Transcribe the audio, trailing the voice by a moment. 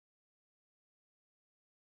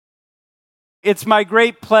It's my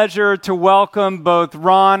great pleasure to welcome both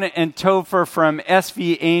Ron and Topher from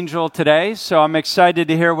SV Angel today, so I'm excited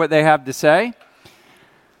to hear what they have to say.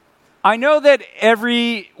 I know that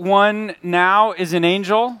everyone now is an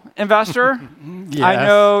angel investor. Yes. I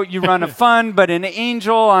know you run a fund, but an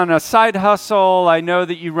angel on a side hustle. I know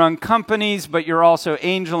that you run companies, but you're also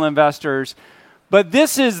angel investors. But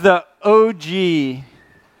this is the OG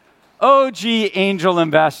angel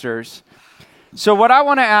investors. So what I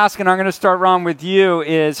want to ask, and I'm going to start, Ron, with you,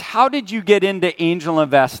 is how did you get into angel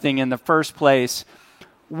investing in the first place?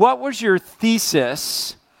 What was your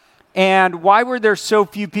thesis, and why were there so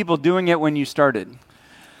few people doing it when you started?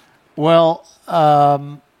 Well,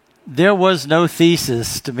 there was no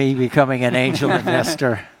thesis to me becoming an angel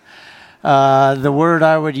investor. The word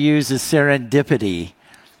I would use is serendipity,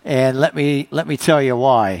 and let me tell you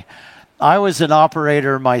why. I was an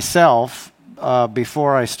operator myself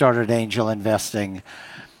before I started angel investing.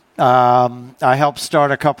 I helped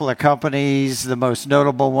start a couple of companies. The most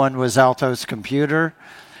notable one was Altos Computer.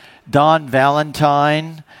 Don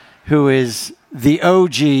Valentine, who is the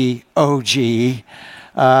OG,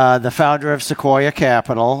 the founder of Sequoia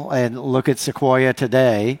Capital, and look at Sequoia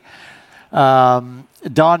today. Don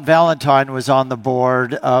Valentine was on the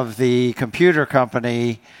board of the computer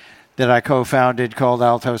company that I co-founded called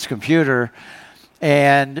Altos Computer.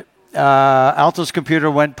 And Altos Computer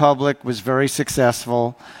went public, was very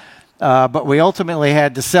successful, but we ultimately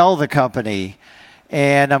had to sell the company.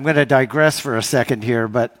 And I'm going to digress for a second here,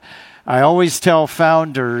 but I always tell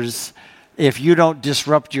founders, if you don't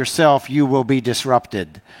disrupt yourself, you will be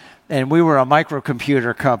disrupted. And we were a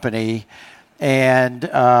microcomputer company, and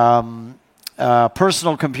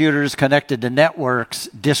personal computers connected to networks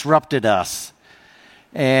disrupted us.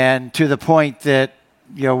 And to the point that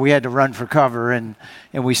we had to run for cover, and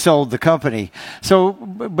we sold the company. So,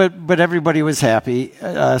 but everybody was happy.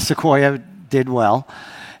 Sequoia did well.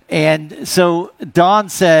 And so Don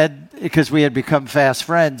said, because we had become fast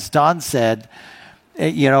friends, Don said,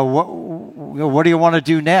 what do you want to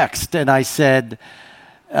do next? And I said,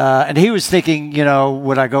 and he was thinking,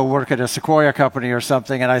 would I go work at a Sequoia company or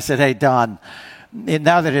something? And I said, hey, Don,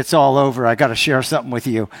 now that it's all over, I got to share something with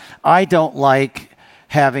you. I don't like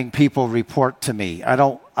having people report to me. I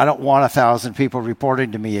don't want 1,000 people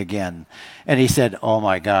reporting to me again. And he said, oh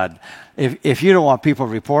my God, if you don't want people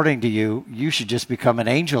reporting to you, you should just become an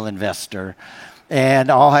angel investor.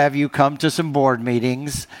 And I'll have you come to some board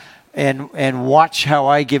meetings and watch how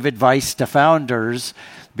I give advice to founders.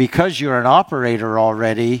 Because you're an operator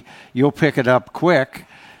already, you'll pick it up quick.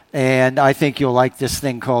 And I think you'll like this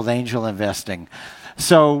thing called angel investing.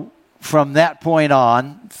 So from that point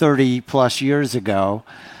on, 30 plus years ago,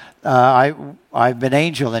 I've been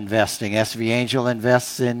angel investing. SV Angel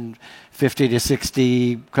invests in 50 to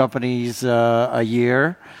 60 companies a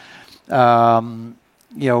year.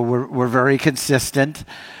 We're very consistent.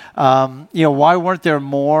 Why weren't there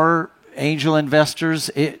more angel investors?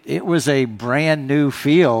 It was a brand new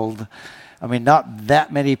field. I mean, not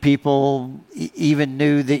that many people even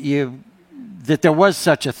knew that there was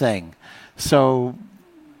such a thing. So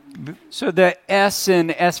the S in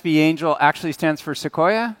SV Angel actually stands for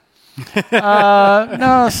Sequoia?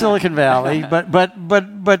 No, Silicon Valley,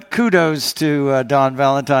 but kudos to Don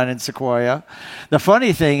Valentine and Sequoia. The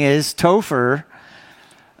funny thing is, Topher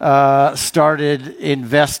started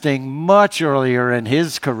investing much earlier in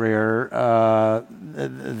his career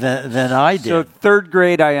than I did. So third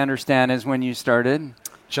grade, I understand, is when you started.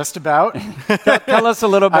 Just about. Tell us a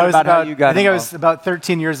little bit about how you got I think involved. I was about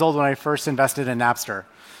 13 years old when I first invested in Napster.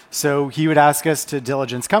 So he would ask us to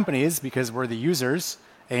diligence companies because we're the users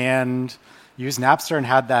and use Napster, and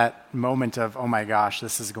had that moment of, oh my gosh,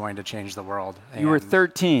 this is going to change the world. You were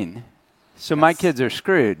 13. So my kids are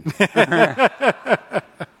screwed.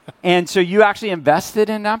 And so you actually invested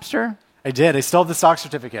in Napster? I did. I still have the stock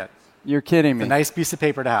certificate. You're kidding me. A nice piece of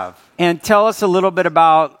paper to have. And tell us a little bit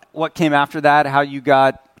about what came after that, how you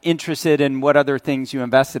got interested in what other things you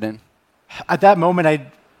invested in. At that moment, I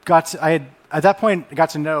got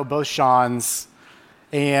to know both Sean's,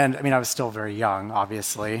 and I was still very young,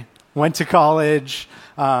 obviously. Went to college,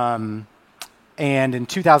 and in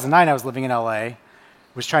 2009, I was living in LA.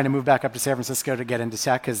 Was trying to move back up to San Francisco to get into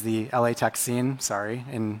tech, because the LA tech scene,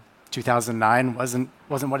 in 2009 wasn't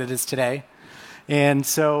what it is today. And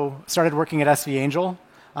so started working at SV Angel,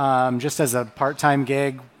 just as a part-time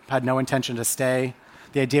gig, had no intention to stay.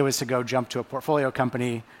 The idea was to go jump to a portfolio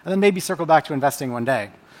company and then maybe circle back to investing one day.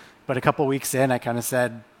 But a couple weeks in, I kind of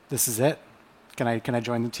said, this is it. Can I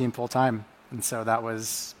join the team full-time? And so that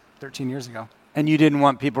was 13 years ago. And you didn't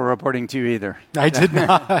want people reporting to you either? I did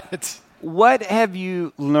not. What have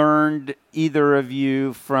you learned, either of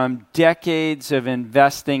you, from decades of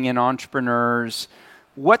investing in entrepreneurs?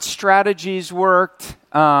 What strategies worked?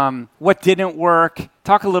 What didn't work?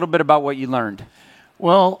 Talk a little bit about what you learned.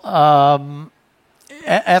 Well,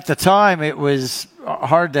 at the time, it was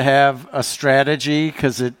hard to have a strategy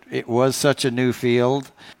because it was such a new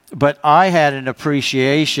field. But I had an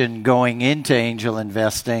appreciation going into angel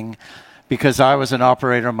investing because I was an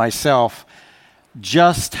operator myself,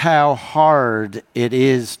 just how hard it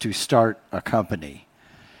is to start a company.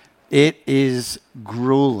 It is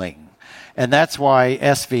grueling. And that's why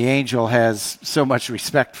SV Angel has so much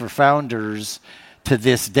respect for founders to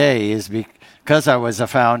this day, is because I was a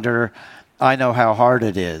founder, I know how hard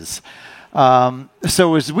it is.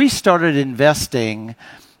 So as we started investing,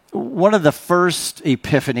 one of the first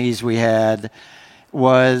epiphanies we had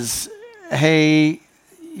was, hey,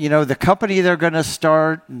 the company they're going to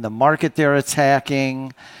start and the market they're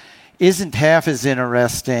attacking isn't half as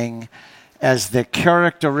interesting as the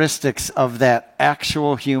characteristics of that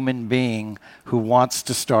actual human being who wants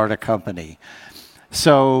to start a company.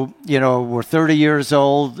 So, we're 30 years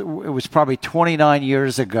old. It was probably 29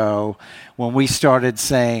 years ago when we started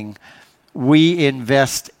saying, we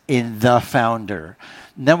invest in the founder.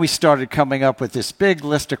 And then we started coming up with this big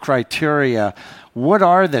list of criteria. What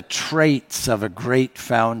are the traits of a great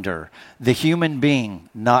founder? The human being,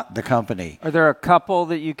 not the company. Are there a couple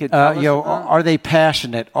that you could tell us about? Are they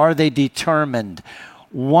passionate? Are they determined?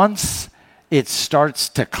 Once it starts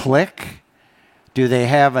to click, do they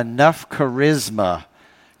have enough charisma?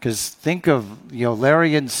 Because think of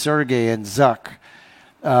Larry and Sergey and Zuck.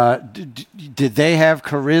 Did they have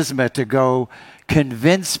charisma to go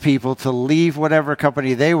convince people to leave whatever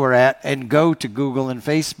company they were at and go to Google and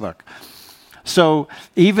Facebook? So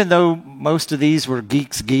even though most of these were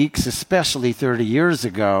geeks, especially 30 years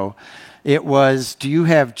ago, it was, do you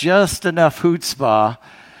have just enough chutzpah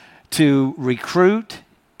to recruit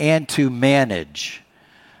and to manage?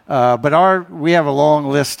 But we have a long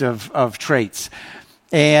list of traits.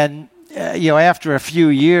 And after a few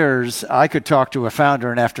years, I could talk to a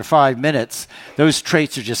founder, and after 5 minutes, those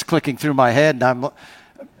traits are just clicking through my head, and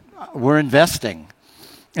we're investing.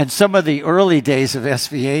 And some of the early days of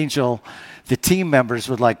SV Angel, the team members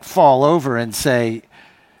would fall over and say,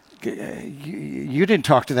 you didn't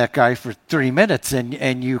talk to that guy for 3 minutes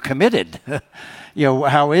and you committed.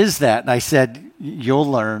 How is that? And I said,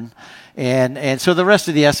 you'll learn. And so the rest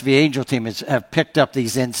of the SV Angel team have picked up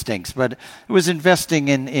these instincts, but it was investing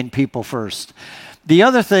in people first. The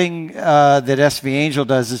other thing that SV Angel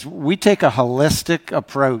does is we take a holistic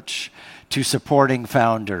approach to supporting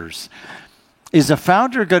founders. Is a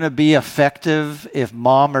founder going to be effective if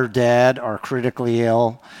mom or dad are critically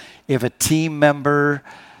ill? If a team member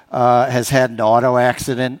has had an auto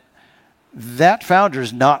accident? That founder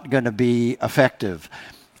is not going to be effective.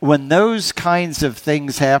 When those kinds of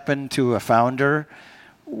things happen to a founder,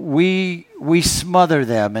 we smother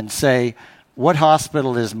them and say, what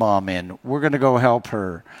hospital is mom in? We're going to go help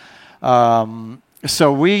her.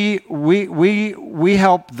 So we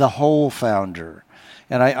help the whole founder.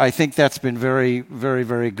 And I think that's been very, very,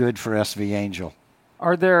 very good for SV Angel.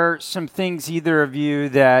 Are there some things, either of you,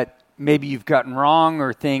 that maybe you've gotten wrong,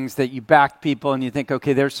 or things that you backed people and you think,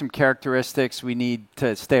 okay, there's some characteristics we need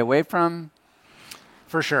to stay away from?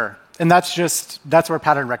 For sure. And that's where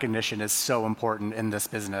pattern recognition is so important in this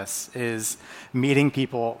business, is meeting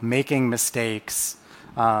people, making mistakes,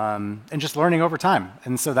 and just learning over time.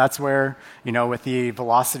 And so that's where, with the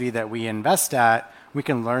velocity that we invest at, we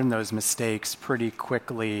can learn those mistakes pretty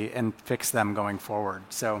quickly and fix them going forward.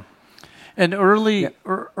 So, and early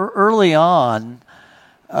on,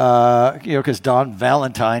 because Don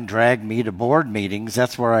Valentine dragged me to board meetings,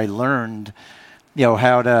 that's where I learned,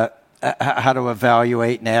 how to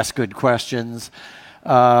evaluate and ask good questions.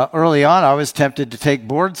 Early on, I was tempted to take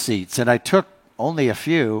board seats, and I took only a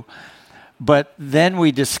few. But then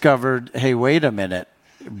we discovered, hey, wait a minute,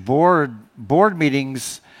 board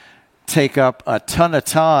meetings take up a ton of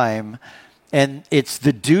time, and it's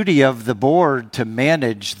the duty of the board to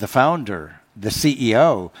manage the founder, the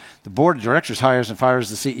CEO. The board of directors hires and fires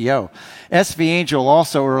the CEO. SV Angel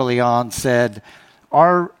also early on said,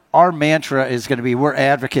 our mantra is going to be, we're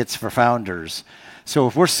advocates for founders. So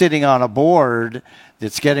if we're sitting on a board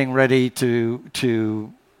that's getting ready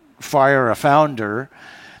to fire a founder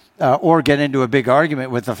or get into a big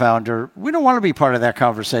argument with the founder, we don't want to be part of that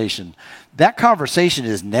conversation. That conversation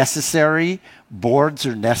is necessary. Boards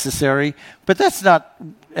are necessary, but that's not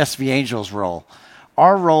SV Angel's role.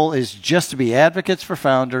 Our role is just to be advocates for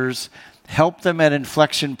founders, help them at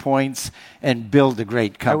inflection points, and build a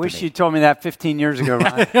great company. I wish you told me that 15 years ago,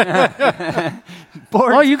 Ron.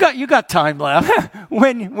 Well, you got time left.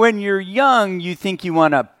 When you're young, you think you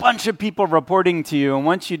want a bunch of people reporting to you, and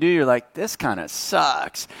once you do, you're like, this kind of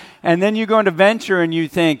sucks. And then you go into venture and you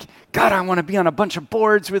think, God, I want to be on a bunch of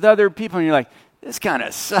boards with other people, and you're like, this kind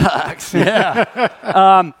of sucks.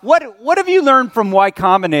 Yeah. What have you learned from Y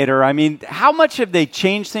Combinator? I mean, how much have they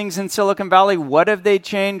changed things in Silicon Valley? What have they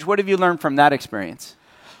changed? What have you learned from that experience?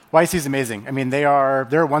 YC is amazing. I mean,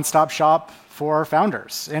 they're a one-stop shop for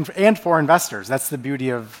founders and for investors. That's the beauty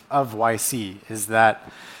of YC, is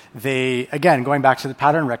that they, again, going back to the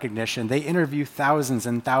pattern recognition, they interview thousands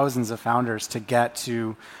and thousands of founders to get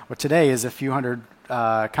to what today is a few hundred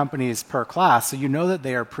companies per class. So you know that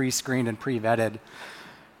they are pre-screened and pre-vetted,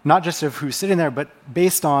 not just of who's sitting there, but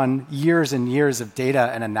based on years and years of data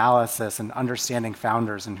and analysis and understanding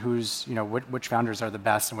founders and which founders are the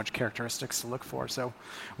best and which characteristics to look for. So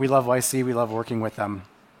we love YC. We love working with them.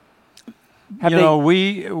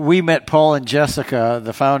 We met Paul and Jessica,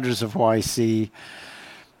 the founders of YC.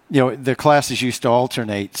 The classes used to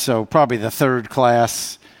alternate. So probably the third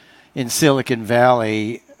class in Silicon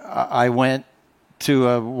Valley, I went to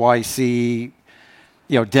a YC,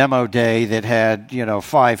 demo day that had,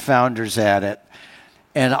 5 founders at it.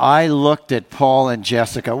 And I looked at Paul and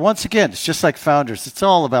Jessica. Once again, it's just like founders. It's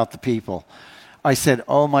all about the people. I said,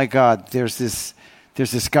 oh my God, there's this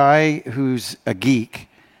guy who's a geek,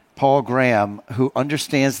 Paul Graham, who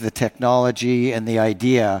understands the technology and the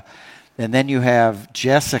idea. And then you have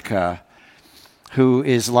Jessica, who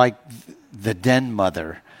is like the den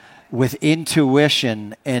mother with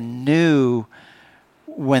intuition and knew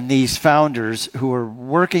when these founders who are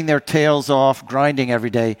working their tails off, grinding every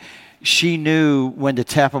day, she knew when to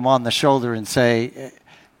tap them on the shoulder and say,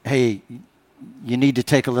 hey, you need to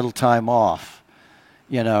take a little time off.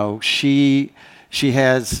 She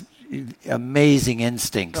has amazing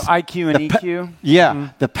instincts. So IQ and EQ? Yeah,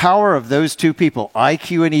 the power of those two people,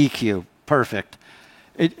 IQ and EQ, perfect.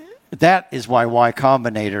 That is why Y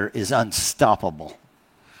Combinator is unstoppable.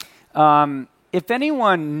 If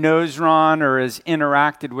anyone knows Ron or has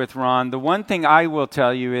interacted with Ron, the one thing I will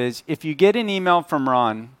tell you is if you get an email from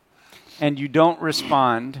Ron and you don't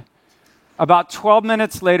respond, about 12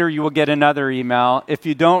 minutes later you will get another email. If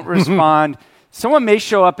you don't respond, someone may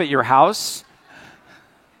show up at your house.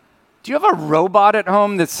 Do you have a robot at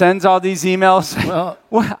home that sends all these emails?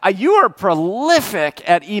 Well, you are prolific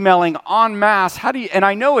at emailing en masse. And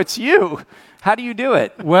I know it's you. How do you do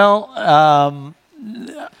it? Well,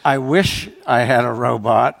 I wish I had a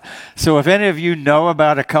robot. So if any of you know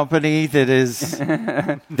about a company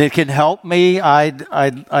that can help me,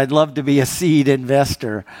 I'd love to be a seed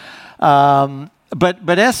investor. But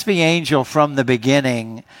SV Angel from the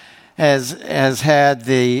beginning has had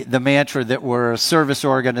the mantra that we're a service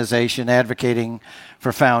organization advocating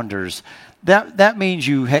for founders. That means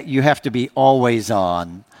you have to be always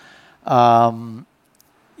on.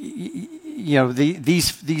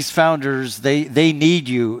 These founders, they need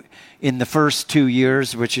you in the first 2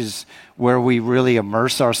 years, which is where we really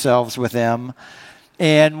immerse ourselves with them.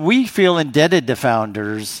 And we feel indebted to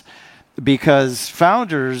founders because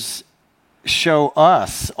founders show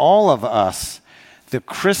us, all of us, the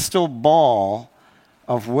crystal ball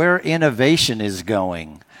of where innovation is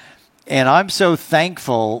going. And I'm so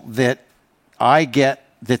thankful that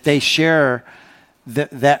they share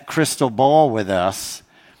that crystal ball with us,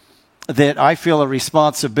 that I feel a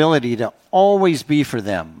responsibility to always be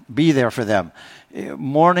there for them,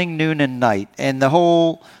 morning, noon, and night. And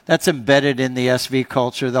that's embedded in the SV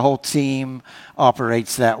culture. The whole team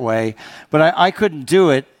operates that way. But I couldn't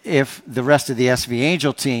do it if the rest of the SV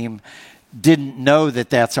Angel team didn't know that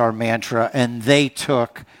that's our mantra, and they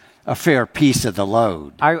took a fair piece of the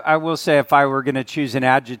load. I will say, if I were going to choose an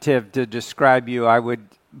adjective to describe you, I would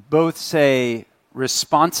both say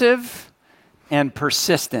responsive and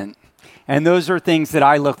persistent. And those are things that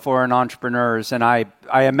I look for in entrepreneurs, and I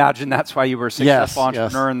imagine that's why you were a successful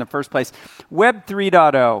entrepreneur in the first place. Web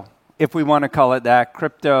 3.0, if we want to call it that,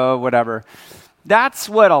 crypto, whatever. That's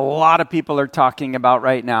what a lot of people are talking about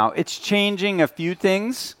right now. It's changing a few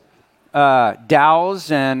things,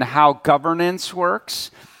 DAOs and how governance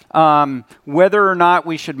works, whether or not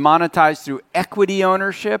we should monetize through equity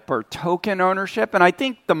ownership or token ownership. And I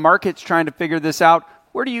think the market's trying to figure this out.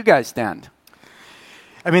 Where do you guys stand?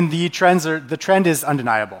 I mean, the trend is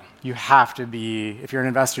undeniable. You have to be, if you're an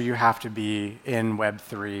investor, you have to be in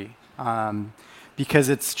Web3 because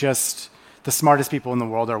it's just the smartest people in the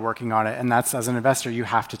world are working on it. And that's, as an investor, you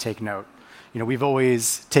have to take note. We've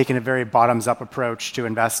always taken a very bottoms-up approach to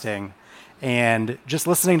investing and just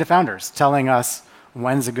listening to founders, telling us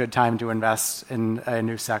when's a good time to invest in a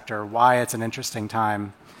new sector, why it's an interesting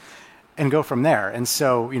time, and go from there. And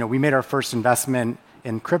so, we made our first investment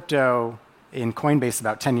in crypto in Coinbase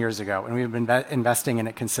about 10 years ago, and we've been investing in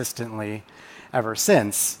it consistently ever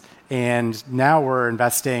since. And now we're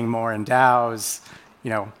investing more in DAOs,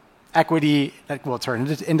 equity that will turn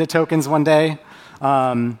into tokens one day.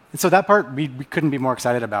 And so that part we couldn't be more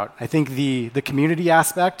excited about. I think the community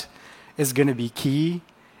aspect is going to be key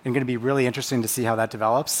and going to be really interesting to see how that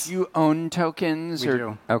develops. You own tokens? We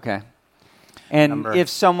do. Okay. And if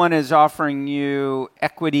someone is offering you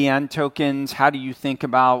equity and tokens, how do you think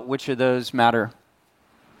about which of those matter?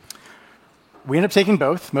 We end up taking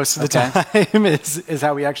both most of the time is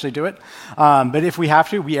how we actually do it. But if we have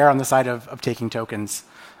to, we err on the side of taking tokens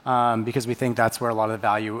because we think that's where a lot of the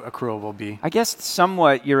value accrual will be. I guess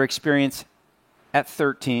somewhat your experience at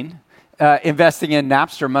 13, investing in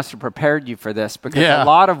Napster must have prepared you for this because a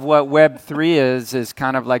lot of what Web3 is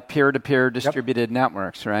kind of like peer-to-peer distributed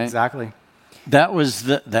networks, right? Exactly. That was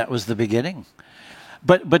the beginning.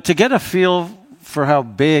 But to get a feel for how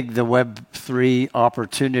big the Web3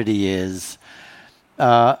 opportunity is,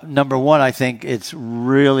 number one, I think it's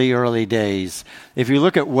really early days. If you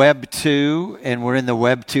look at Web 2, and we're in the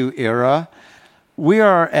Web 2 era, we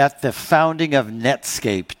are at the founding of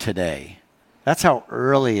Netscape today. That's how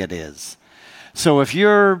early it is. So if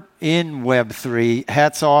you're in Web 3,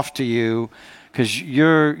 hats off to you, because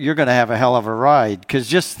you're going to have a hell of a ride. Because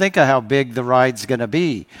just think of how big the ride's going to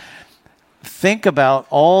be. Think about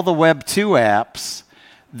all the Web 2 apps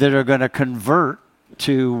that are going to convert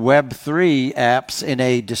to Web 3 apps in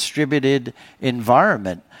a distributed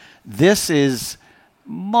environment. This is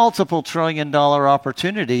multiple trillion-dollar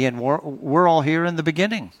opportunity, and we're all here in the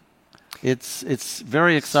beginning. It's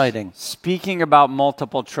very exciting. Speaking about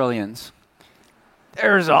multiple trillions,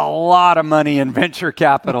 there's a lot of money in venture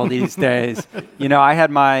capital these days. I had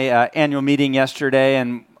my annual meeting yesterday,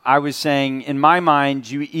 and I was saying, in my mind,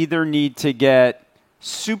 you either need to get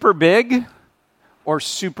super big or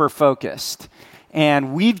super focused.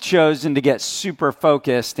 And we've chosen to get super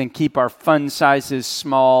focused and keep our fund sizes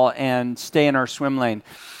small and stay in our swim lane.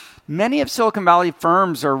 Many of Silicon Valley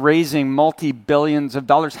firms are raising multi-billions of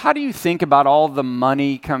dollars. How do you think about all the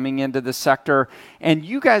money coming into the sector? And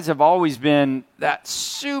you guys have always been that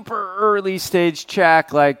super early stage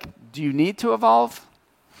check. Like, do you need to evolve?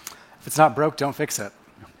 If it's not broke, don't fix it.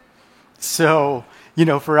 So,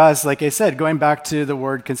 for us, like I said, going back to the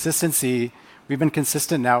word consistency, we've been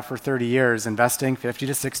consistent now for 30 years, investing 50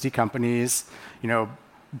 to 60 companies,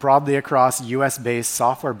 broadly across US-based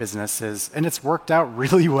software businesses, and it's worked out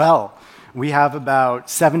really well. We have about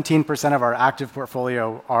 17% of our active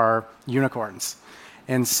portfolio are unicorns.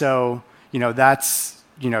 And so, that's,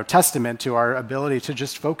 testament to our ability to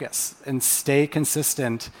just focus and stay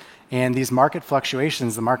consistent. And these market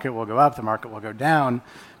fluctuations, the market will go up, the market will go down.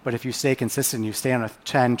 But if you stay consistent, you stay on a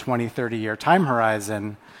 10, 20, 30-year time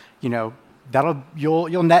horizon, you'll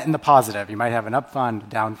net in the positive. You might have an up fund,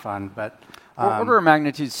 down fund, but order of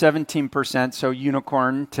magnitude 17%, so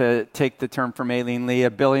unicorn, to take the term from Aileen Lee,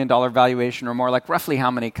 $1 billion valuation or more. Like roughly how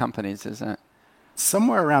many companies is that?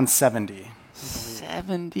 Somewhere around 70.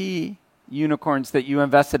 70 unicorns that you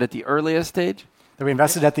invested at the earliest stage? That we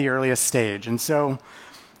invested at the earliest stage. And so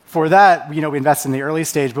for that, we invest in the early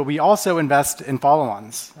stage, but we also invest in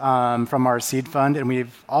follow-ons from our seed fund, and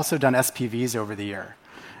we've also done SPVs over the year.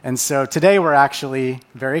 And so today we're actually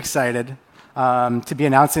very excited to be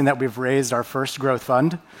announcing that we've raised our first growth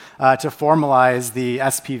fund to formalize the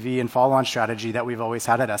SPV and follow-on strategy that we've always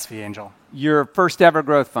had at SV Angel. Your first ever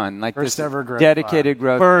growth fund, like first ever growth dedicated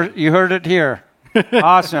fund. growth. You heard it here.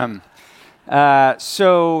 Awesome.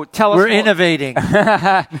 So tell us. We're innovating.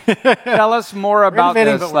 Tell us more about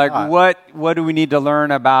this. Like, not. what do we need to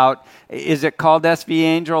learn about? Is it called SV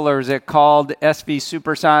Angel or is it called SV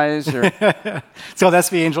Supersize? Or? It's called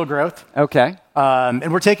SV Angel Growth. Okay.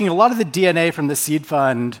 And we're taking a lot of the DNA from the seed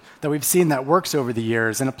fund that we've seen that works over the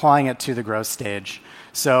years and applying it to the growth stage.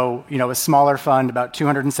 So, a smaller fund, about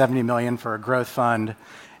 $270 million for a growth fund.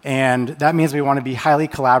 And that means we want to be highly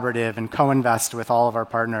collaborative and co-invest with all of our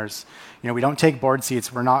partners. We don't take board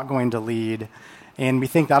seats. We're not going to lead. And we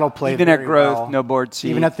think that'll play even very at growth, well. No board seat.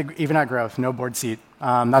 Even at growth, no board seat.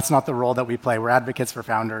 That's not the role that we play. We're advocates for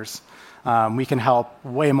founders. We can help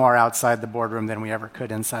way more outside the boardroom than we ever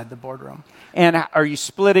could inside the boardroom. And are you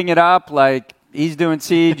splitting it up? Like he's doing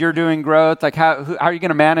seed, you're doing growth. Like how are you going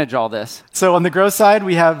to manage all this? So on the growth side,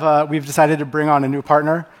 we've decided to bring on a new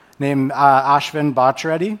partner named Ashvin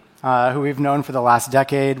Bhattacharya, who we've known for the last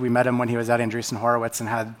decade. We met him when he was at Andreessen Horowitz and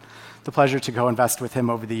had the pleasure to co-invest with him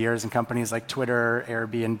over the years in companies like Twitter,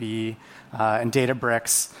 Airbnb, and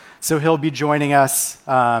Databricks. So he'll be joining us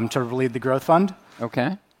to lead the growth fund.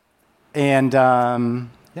 Okay. And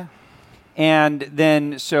yeah. And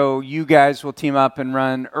then, so you guys will team up and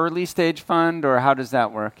run early stage fund, or how does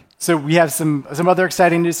that work? So we have some other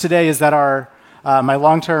exciting news today is that my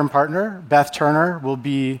long-term partner, Beth Turner, will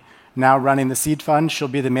be now running the seed fund. She'll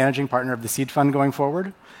be the managing partner of the seed fund going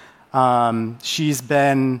forward. She's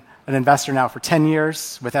been an investor now for 10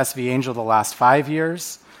 years, with SV Angel the last 5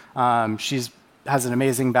 years. She has an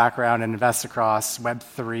amazing background and invests across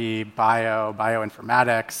Web3,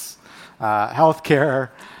 bioinformatics, healthcare,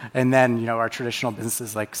 and then our traditional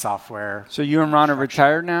businesses like software. So you and Ron are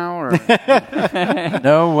retired now, or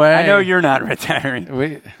No way. I know you're not retiring.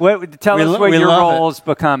 Tell us what your roles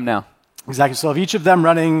become now. Exactly. So of each of them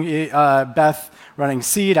running, Beth running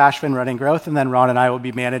seed, Ashvin running growth, and then Ron and I will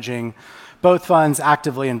be managing both funds,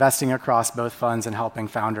 actively investing across both funds and helping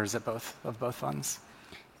founders at both funds.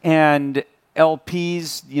 And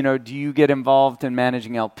LPs, do you get involved in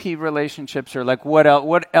managing LP relationships, or like what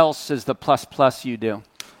else is the plus you do?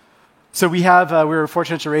 So we were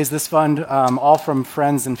fortunate to raise this fund all from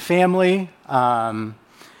friends and family.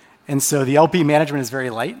 And so the LP management is very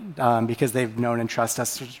light because they've known and trusted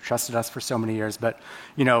us for so many years. But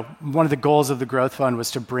one of the goals of the growth fund was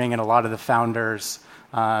to bring in a lot of the founders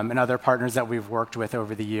and other partners that we've worked with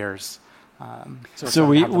over the years. So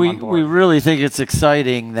we really think it's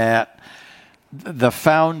exciting that the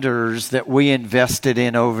founders that we invested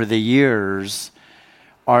in over the years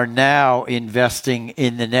are now investing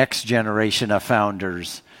in the next generation of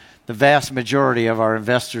founders. The vast majority of our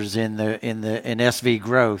investors in SV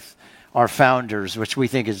Growth are founders, which we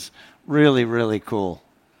think is really, really cool.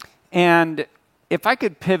 And if I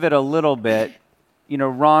could pivot a little bit,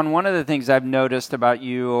 Ron, one of the things I've noticed about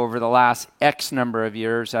you over the last X number of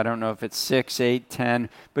years, I don't know if it's 6, 8, 10,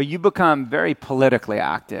 but you become very politically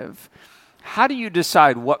active. How do you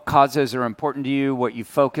decide what causes are important to you, what you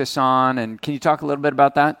focus on, and can you talk a little bit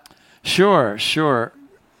about that? Sure.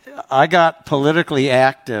 I got politically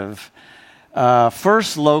active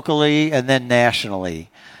first locally and then nationally.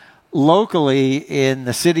 Locally in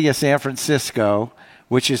the city of San Francisco,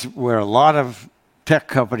 which is where a lot of tech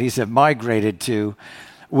companies have migrated to,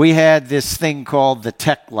 we had this thing called the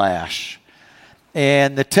Tech Lash.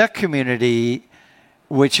 And the tech community,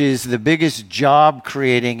 which is the biggest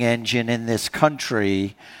job-creating engine in this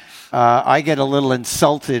country, I get a little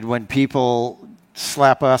insulted when people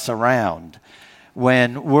slap us around,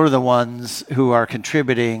 when we're the ones who are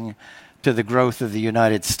contributing to the growth of the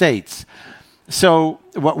United States. So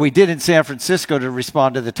what we did in San Francisco to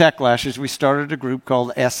respond to the Tech Lash is we started a group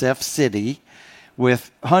called SF City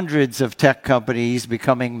with hundreds of tech companies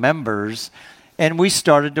becoming members, and we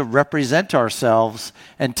started to represent ourselves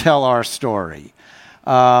and tell our story.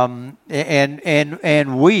 And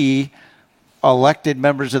we elected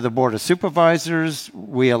members of the Board of Supervisors.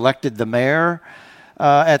 We elected the mayor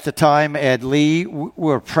at the time, Ed Lee. We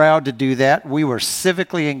were proud to do that. We were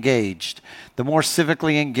civically engaged. The more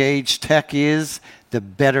civically engaged tech is, the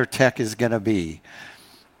better tech is going to be.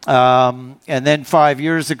 And then 5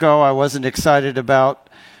 years ago, I wasn't excited about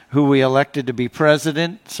who we elected to be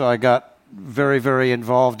president, so I got very, very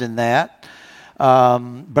involved in that.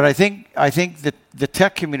 But I think that the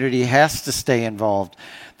tech community has to stay involved.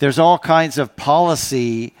 There's all kinds of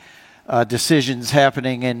policy decisions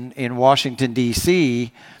happening in Washington,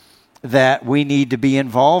 D.C. that we need to be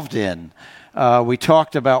involved in. We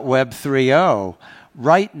talked about Web 3.0.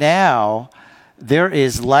 Right now, there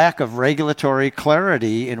is lack of regulatory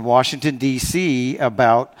clarity in Washington, D.C.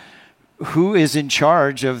 about who is in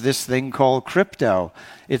charge of this thing called crypto.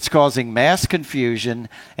 It's causing mass confusion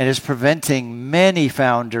and is preventing many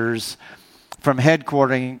founders from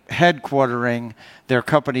headquartering their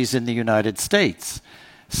companies in the United States.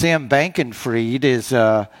 Sam Bankman-Fried is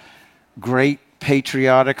a great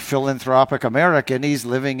patriotic, philanthropic American. He's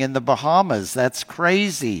living in the Bahamas. That's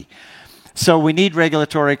crazy. So we need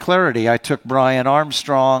regulatory clarity. I took Brian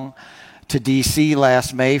Armstrong to D.C.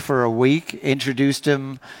 last May for a week, introduced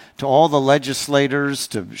him to all the legislators,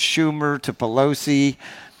 to Schumer, to Pelosi,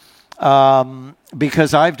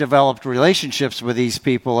 because I've developed relationships with these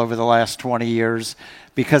people over the last 20 years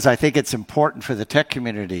because I think it's important for the tech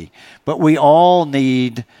community. But we all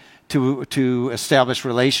need to establish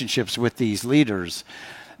relationships with these leaders.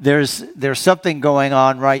 There's something going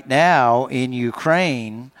on right now in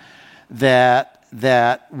Ukraine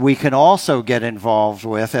that we can also get involved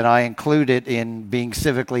with, and I include it in being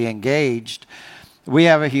civically engaged. We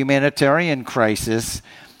have a humanitarian crisis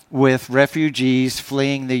with refugees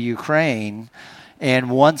fleeing the Ukraine, And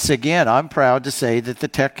once again, I'm proud to say that the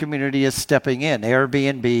tech community is stepping in.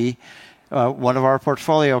 Airbnb, one of our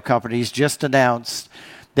portfolio companies, just announced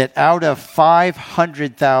that out of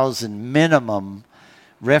 500,000 minimum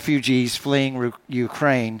refugees fleeing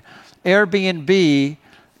Ukraine, Airbnb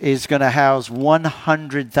is going to house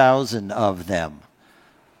 100,000 of them.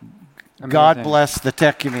 Amazing. God bless the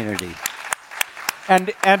tech community.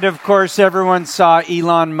 And of course, everyone saw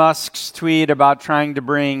Elon Musk's tweet about trying to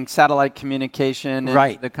bring satellite communication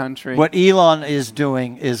into the country. What Elon is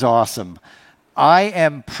doing is awesome. I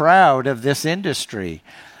am proud of this industry.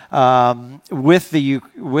 With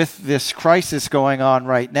this crisis going on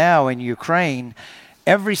right now in Ukraine,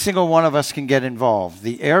 every single one of us can get involved.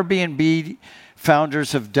 The Airbnb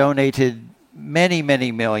founders have donated many,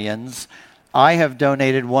 many millions. I have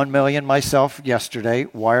donated $1 million myself yesterday,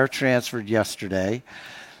 wire transferred yesterday.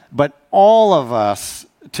 But all of us,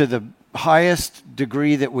 to the highest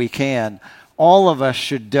degree that we can, all of us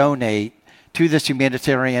should donate to this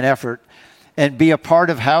humanitarian effort and be a part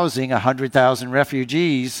of housing 100,000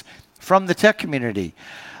 refugees from the tech community.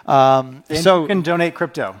 And you can donate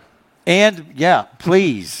crypto. And, yeah,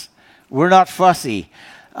 please. We're not fussy.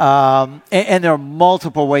 And there are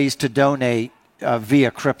multiple ways to donate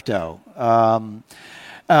via crypto.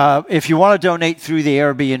 If you want to donate through the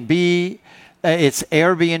Airbnb, it's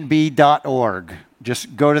airbnb.org.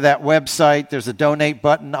 Just go to that website. There's a donate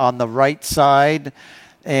button on the right side.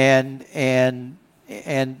 And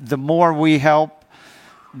the more we help,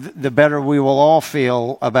 the better we will all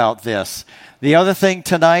feel about this. The other thing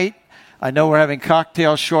tonight, I know we're having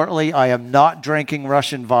cocktails shortly. I am not drinking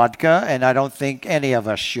Russian vodka, and I don't think any of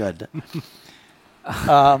us should.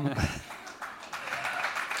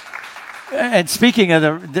 And speaking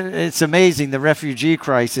of it's amazing, the refugee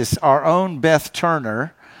crisis, our own Beth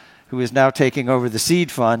Turner, who is now taking over the Seed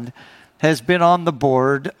Fund, has been on the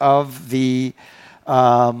board of the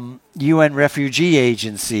UN Refugee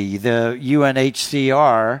Agency, the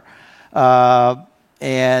UNHCR,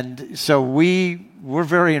 and so we're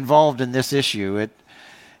very involved in this issue.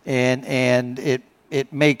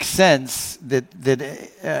 It makes sense that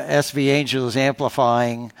SV Angel is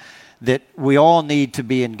amplifying that we all need to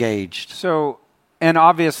be engaged. So, and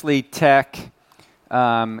obviously tech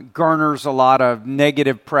garners a lot of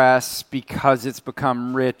negative press because it's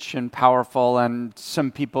become rich and powerful, and some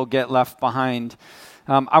people get left behind.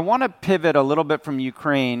 I want to pivot a little bit from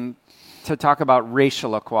Ukraine to talk about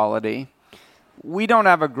racial equality. We don't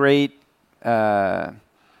have a great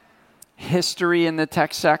history in the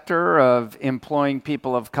tech sector of employing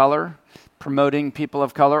people of color, promoting people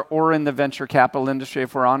of color, or in the venture capital industry,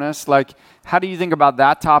 if we're honest. Like, how do you think about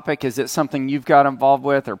that topic? Is it something you've got involved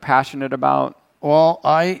with or passionate about? Well,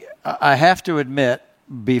 I have to admit,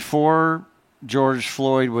 before George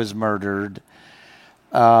Floyd was murdered,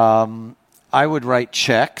 I would write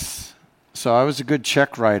checks. So I was a good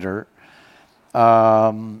check writer.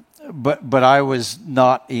 But I was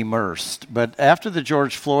not immersed. But after the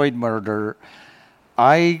George Floyd murder,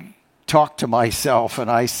 I talked to myself and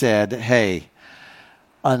I said, hey,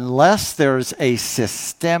 unless there's a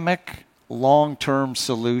systemic long-term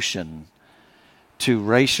solution to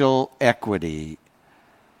racial equity,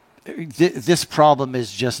 this problem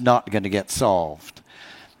is just not going to get solved.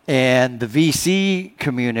 And the VC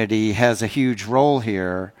community has a huge role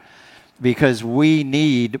here because we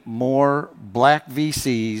need more black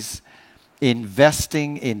VCs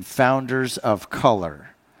investing in founders of color.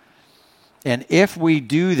 And if we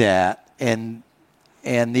do that, and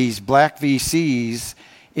these black VCs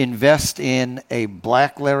invest in a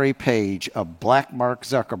black Larry Page, a black Mark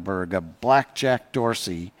Zuckerberg, a black Jack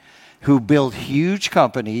Dorsey, who build huge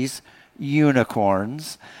companies,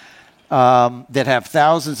 unicorns, that have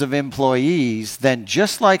thousands of employees, then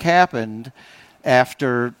just like happened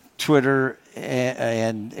after Twitter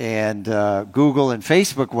and Google and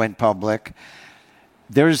Facebook went public,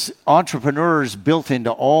 there's entrepreneurs built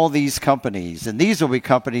into all these companies, and these will be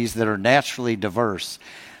companies that are naturally diverse.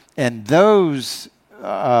 And those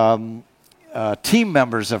team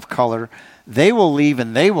members of color, they will leave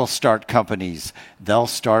and they will start companies. They'll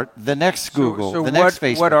start the next Google, the next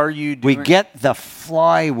Facebook. What are you doing? We get the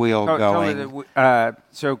flywheel going.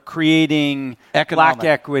 So creating black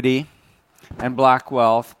equity and black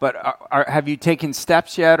wealth, but have you taken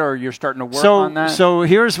steps yet, or you're starting to work on that? So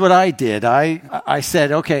here's what I did. I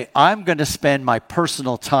said, okay, I'm going to spend my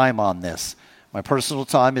personal time on this. My personal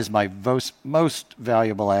time is my most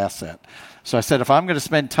valuable asset. So I said, if I'm going to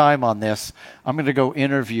spend time on this, I'm going to go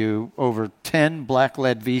interview over 10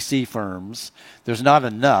 black-led VC firms. There's not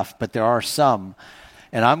enough, but there are some.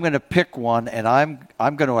 And I'm going to pick one, and I'm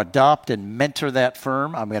going to adopt and mentor that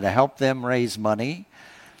firm. I'm going to help them raise money.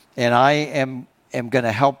 And I am am going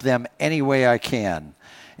to help them any way I can.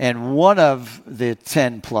 And one of the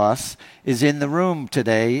 10 plus is in the room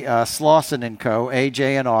today, Slauson & Co.,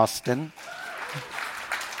 AJ and Austin.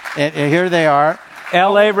 And here they are.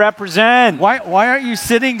 LA represent. Why aren't you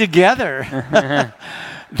sitting together?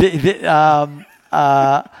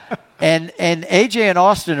 And AJ and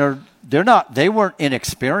Austin they weren't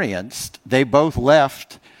inexperienced. They both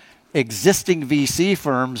left existing VC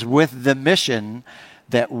firms with the mission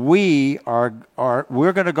that we're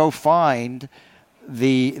going to go find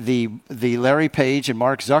the Larry Page and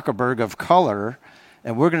Mark Zuckerberg of color,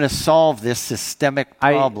 and we're going to solve this systemic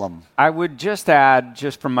problem. I would just add,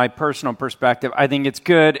 just from my personal perspective, I think it's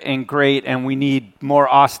good and great, and we need more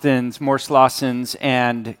Austins, more Slausens,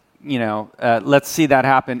 and let's see that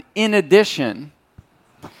happen. In addition,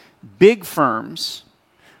 big firms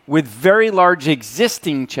with very large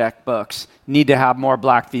existing checkbooks need to have more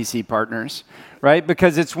black VC partners, right?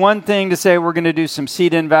 Because it's one thing to say we're going to do some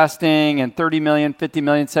seed investing and $30 million, $50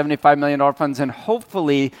 million, $75 million funds, and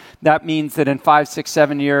hopefully that means that in 5, 6,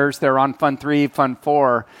 7 years they're on Fund 3, Fund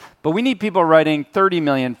 4. But we need people writing $30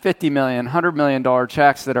 million, $50 million, $100 million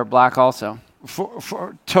checks that are black also.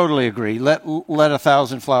 Totally agree. Let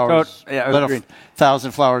 1,000 flowers let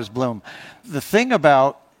 1,000 flowers bloom. The thing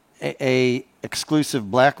about a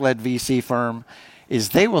exclusive black-led VC firm is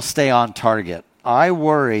they will stay on target. I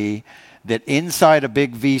worry that inside a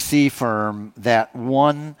big VC firm, that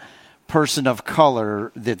one person of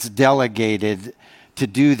color that's delegated to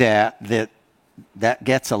do that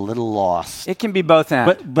gets a little lost. It can be both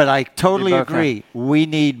ends. But I totally agree. We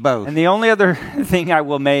need both. And the only other thing I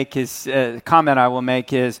will make is comment I will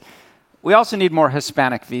make is we also need more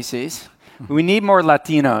Hispanic VCs. We need more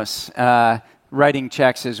Latinos writing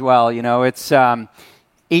checks as well. It's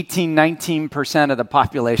 19% of the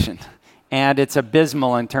population. And it's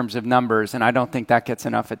abysmal in terms of numbers, and I don't think that gets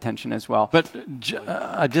enough attention as well. But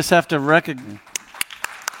I just have to recognize...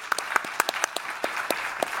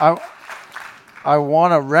 I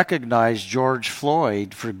want to recognize George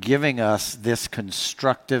Floyd for giving us this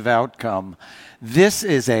constructive outcome. This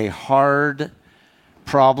is a hard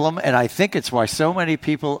problem, and I think it's why so many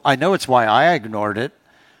people... I know it's why I ignored it.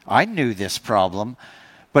 I knew this problem.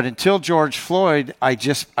 But until George Floyd, I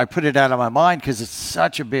put it out of my mind because it's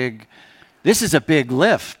such a big... This is a big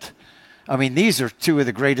lift. I mean, these are two of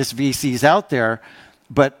the greatest VCs out there,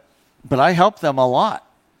 but I help them a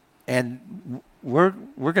lot, and we're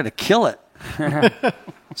going to kill it.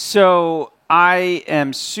 So I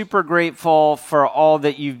am super grateful for all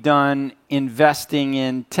that you've done investing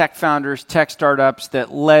in tech founders, tech startups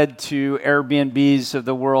that led to Airbnbs of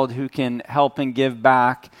the world who can help and give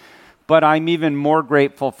back. But I'm even more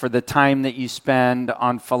grateful for the time that you spend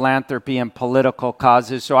on philanthropy and political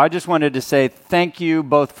causes. So I just wanted to say thank you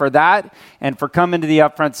both for that and for coming to the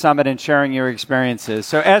Upfront Summit and sharing your experiences.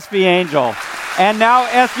 So SB Angel, and now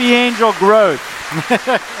SB Angel Growth.